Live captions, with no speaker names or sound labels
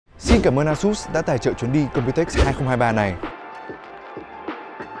Xin cảm ơn Asus đã tài trợ chuyến đi Computex 2023 này.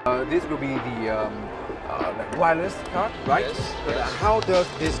 This will be the wireless card, right? Yes. But how does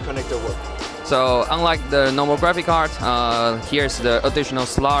this connector work? So unlike the normal graphic card, here's the additional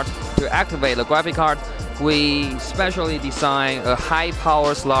slot. To activate the graphic card, we specially design a high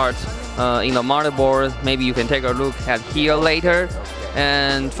power slot in the motherboard. Maybe you can take a look at here later.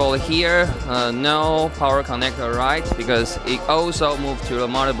 And for here, no power connector, right? Because it also moves to the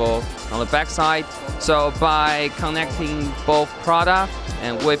motherboard on the back side. So by connecting both product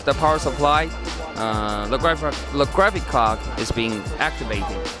and with the power supply, the graphic card is being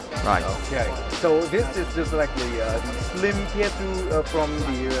activated, right? Okay. So this is just like the slim PSU from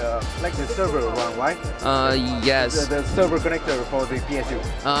the like the server one, right? Yes. The server connector for the PSU.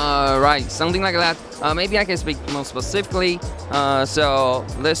 Right, something like that. Maybe I can speak more specifically. So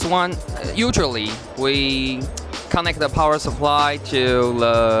this one, usually we connect the power supply to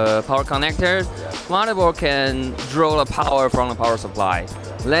the power connector. Motherboard can draw the power from the power supply.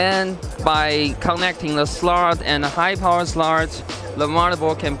 Then by connecting the slot and the high power slot, the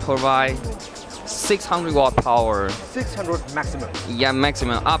motherboard can provide 600 watt power. 600 maximum. Yeah,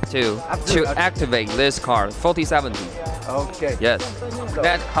 maximum up to activate this card 4070. Okay. Yes, So,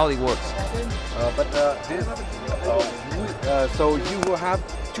 that's how it works. So you will have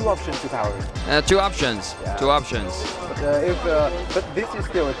two options to power it. Two options. Yeah. Two options. But this is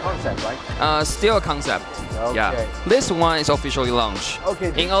still a concept, right? Still a concept. Okay. Yeah. This one is officially launched.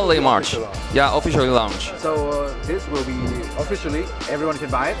 Okay. In early March. Official. Yeah, officially launched. So this will be officially everyone can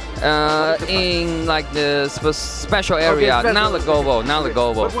buy it. In like the special area, Okay, not the global, not the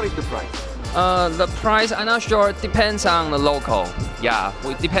global. But what is the price? The price, I'm not sure. Depends on the local. Yeah,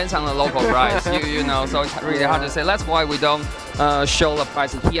 it depends on the local price. You know, so it's really hard to say. That's why we don't show the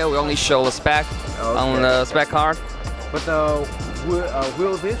price here. We only show the spec on the spec card. But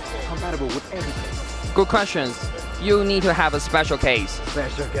will this compatible with everything? Good questions. You need to have a special case.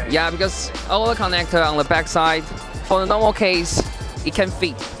 Special case. Yeah, because all the connector on the back side, for the normal case, it can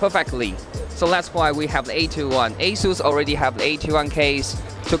fit perfectly. So that's why we have the A21. Asus already have the A21 case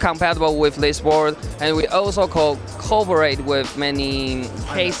to compatible with this board, and we also cooperate with many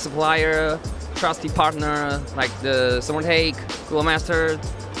case supplier, trusted partner like the Computex, Google Master,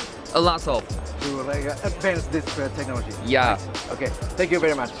 a lot of. To like advance this technology. Yeah. Okay. Thank you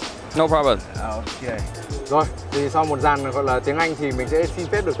very much. No problem. Okay. Rồi, thì sau một dàn gọi là tiếng Anh thì mình sẽ xin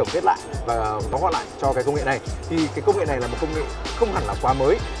phép được tổng kết lại và tóm gọn lại cho cái công nghệ này. Thì cái công nghệ này là một công nghệ không hẳn là quá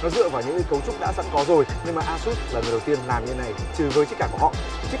mới, nó dựa vào những cái cấu trúc đã sẵn có rồi, nhưng mà Asus là người đầu tiên làm như này trừ với chiếc card của họ.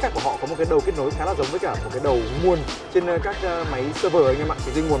 Chiếc card của họ có một cái đầu kết nối khá là giống với cả một cái đầu nguồn trên các máy server anh em ạ.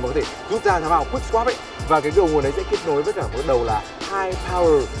 Cái dây nguồn mà có thể rút ra vào quick swap ấy, và cái đầu nguồn đấy sẽ kết nối với cả một đầu là high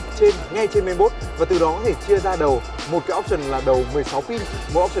power ngay trên mainboard, và từ đó có thể chia ra đầu một cái option là đầu 16 pin,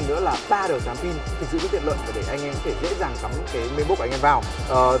 một option nữa là 3 đầu 8 pin, thực sự rất tiện lợi và để anh em có thể dễ dàng cắm cái mainboard của anh em vào.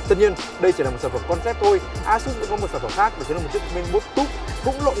 Tất nhiên đây chỉ là một sản phẩm concept thôi. Asus cũng có một sản phẩm khác, đó chính là một chiếc mainboard tube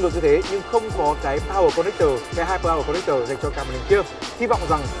cũng lộn ngược như thế nhưng không có cái power connector, cái high power connector dành cho cả màn hình kia. Hy vọng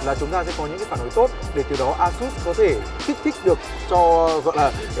rằng là chúng ta sẽ có những cái phản hồi tốt để từ đó Asus có thể kích thích được cho gọi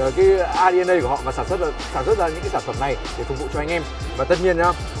là cái ADN của họ và sản xuất ra những cái sản phẩm này để phục vụ cho anh em. Và tất nhiên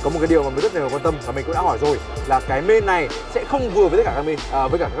nhá, có một cái điều mà mình rất nhiều quan tâm và mình cũng đã hỏi rồi là cái main này sẽ không vừa với tất cả các main,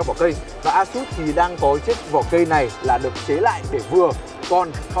 với cả các vỏ cây, và Asus thì đang có chiếc vỏ cây này là được chế lại để vừa.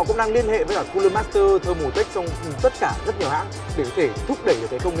 Còn họ cũng đang liên hệ với cả Cooler Master, Computex, trong tất cả rất nhiều hãng để có thể thúc đẩy được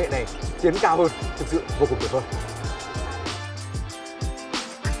cái công nghệ này tiến cao hơn, thực sự vô cùng tuyệt vời.